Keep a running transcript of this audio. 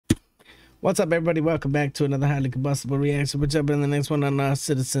What's up, everybody? Welcome back to another highly combustible reaction. We're jumping in the next one on our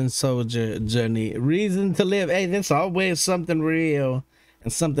citizen soldier journey. Reason to live. Hey, there's always something real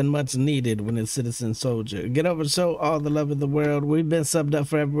and something much needed when it's citizen soldier. Get over to show all the love of the world. We've been subbed up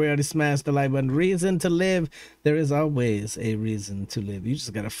forever. We already smashed the like button. Reason to live. There is always a reason to live. You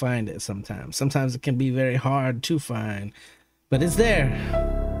just gotta find it sometimes. Sometimes it can be very hard to find, but it's there.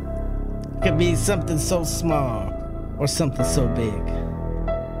 It could be something so small or something so big.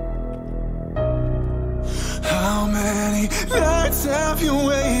 How many nights have you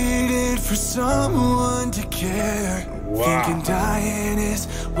waited for someone to care? Wow. Thinking dying is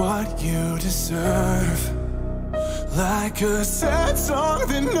what you deserve. Like a sad song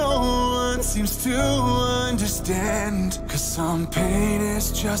that no one seems to understand. 'Cause some pain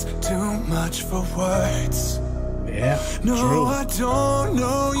is just too much for words. Yeah, no, true. I don't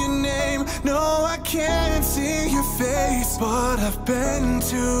know your name. No, I can't see your face. But I've been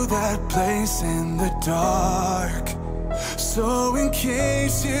to that place in the dark. So in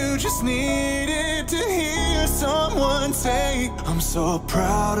case you just needed to hear someone say, I'm so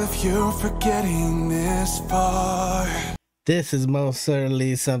proud of you for getting this far. This is most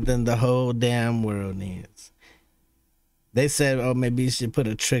certainly something the whole damn world needs. They said, oh, maybe you should put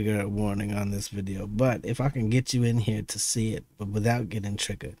a trigger warning on this video. But if I can get you in here to see it, but without getting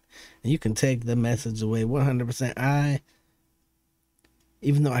triggered, and you can take the message away 100%.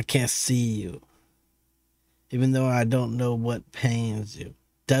 Even though I can't see you, even though I don't know what pains you,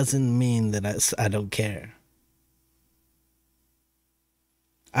 doesn't mean that I don't care.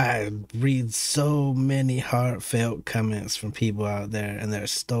 I read so many heartfelt comments from people out there and their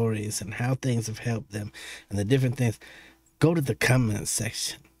stories and how things have helped them and the different things. Go to the comment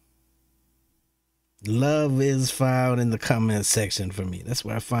section. Love is found in the comment section for me. That's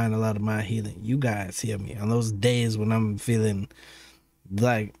where I find a lot of my healing. You guys hear me on those days when I'm feeling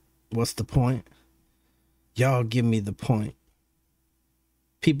like, what's the point? Y'all give me the point.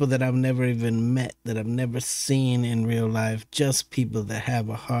 People that I've never even met, that I've never seen in real life, just people that have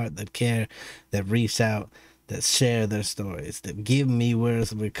a heart, that care, that reach out, that share their stories, that give me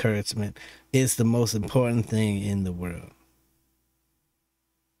words of encouragement. It's the most important thing in the world.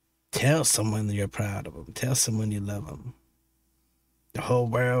 Tell someone that you're proud of them. Tell someone you love them. The whole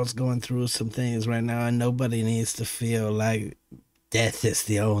world's going through some things right now, and nobody needs to feel like death is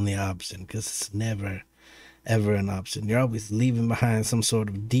the only option, because it's never, ever an option. You're always leaving behind some sort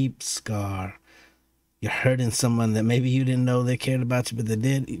of deep scar. You're hurting someone that maybe you didn't know they cared about you, but they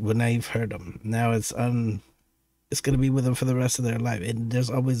did. Well, now you've hurt them. Now it's going to be with them for the rest of their life. And there's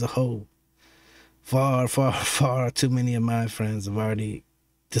always a hope. Far, far, far too many of my friends have already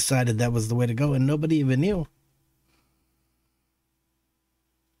decided that was the way to go, and nobody even knew.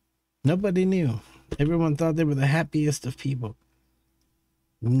 Nobody knew. Everyone thought they were the happiest of people.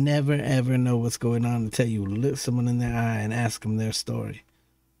 Never ever know what's going on until you look someone in their eye and ask them their story.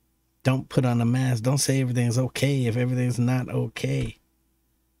 Don't put on a mask. Don't say everything's okay if everything's not okay.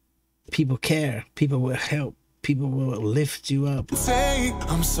 People care. People will help. People will lift you up. Say,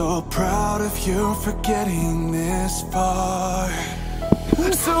 I'm so proud of you for getting this far.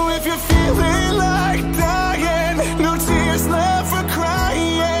 So if you're feeling like dying, no tears left for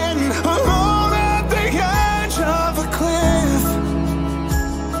crying, alone at the edge of a cliff.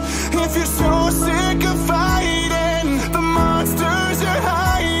 If you're so sick of fighting the monsters you're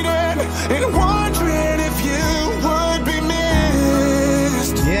hiding, and wondering if you would be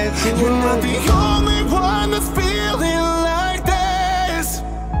missed. Yes, you You're will. not the only one that's feeling like this.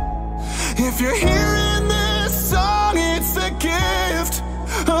 If you're hearing this song, it's a gift,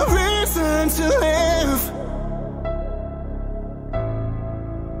 a reason to live.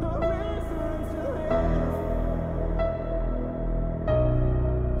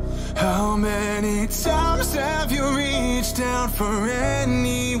 How many times have you reached out for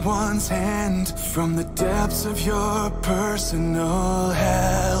anyone's hand from the depths of your personal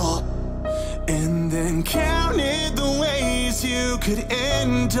hell, and then counted the ways you could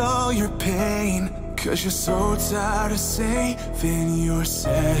end all your pain? 'Cause you're so tired of saving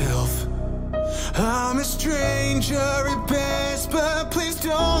yourself. I'm a stranger at best, but please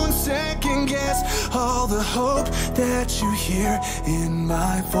don't second guess all the hope that you hear in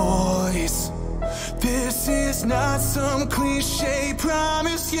my voice. This is not some cliche,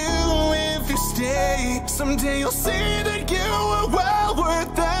 promise you if you stay, someday you'll see that you are well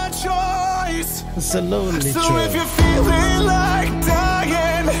worth that choice. Absolutely so true. If you're feeling like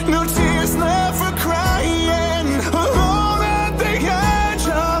dying, no tears left for crying, alone at the edge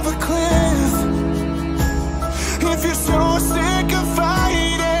of a cliff. If you're so sick of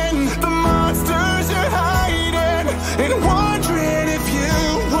fighting the monsters you're hiding, and wondering if you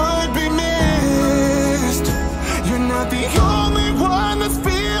would be missed. the only one that's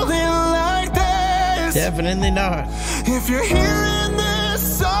feeling like this. Definitely not. If you're hearing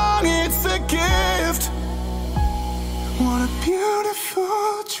this song, it's a gift. What a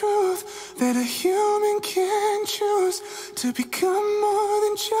beautiful truth, that a human can choose to become more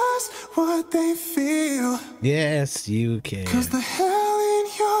than just what they feel. Yes, you can. 'Cause the hell in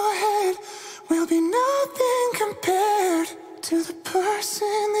your head will be nothing compared to the person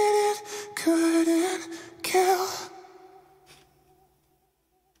that it couldn't kill.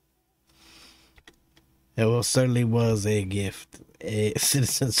 It well, certainly was a gift. A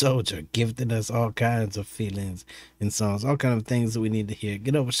citizen soldier gifted us all kinds of feelings in songs, all kinds of things that we need to hear.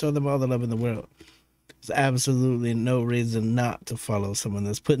 Get over, show them all the love in the world. There's absolutely no reason not to follow someone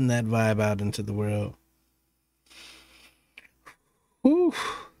that's putting that vibe out into the world. Whew.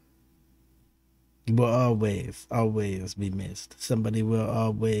 You will always, always be missed. Somebody will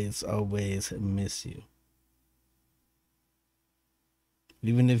always, always miss you.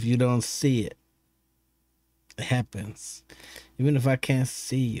 Even if you don't see it, it happens. Even if I can't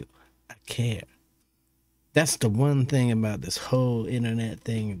see you, I care. That's the one thing about this whole internet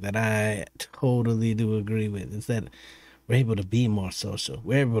thing that I totally do agree with, is that we're able to be more social.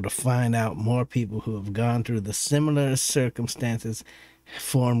 We're able to find out more people who have gone through the similar circumstances,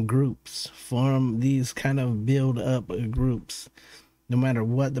 form groups, form these kind of build up groups, no matter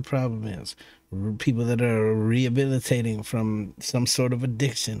what the problem is. People that are rehabilitating from some sort of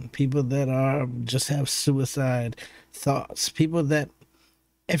addiction, people that are just have suicide thoughts, people that,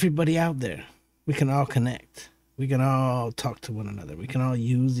 everybody out there, we can all connect. We can all talk to one another. We can all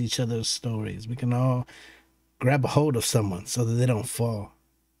use each other's stories. We can all grab a hold of someone so that they don't fall.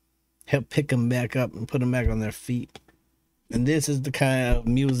 Help pick them back up and put them back on their feet. And this is the kind of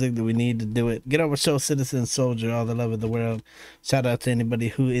music that we need to do it. Get over, show Citizen Soldier all the love of the world. Shout out to anybody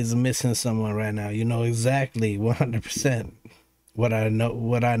who is missing someone right now. You know exactly 100% what I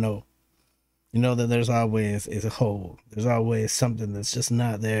know. You know that there's always a hole. There's always something that's just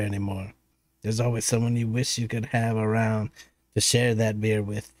not there anymore. There's always someone you wish you could have around to share that beer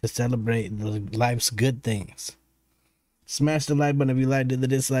with, to celebrate life's good things. Smash the like button if you liked it, the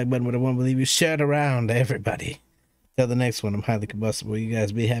dislike button, but I won't believe you. Share it around to everybody. Till the next one, I'm highly combustible. You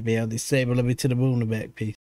guys be happy, healthy, safe. Love you to the moon and back. Peace.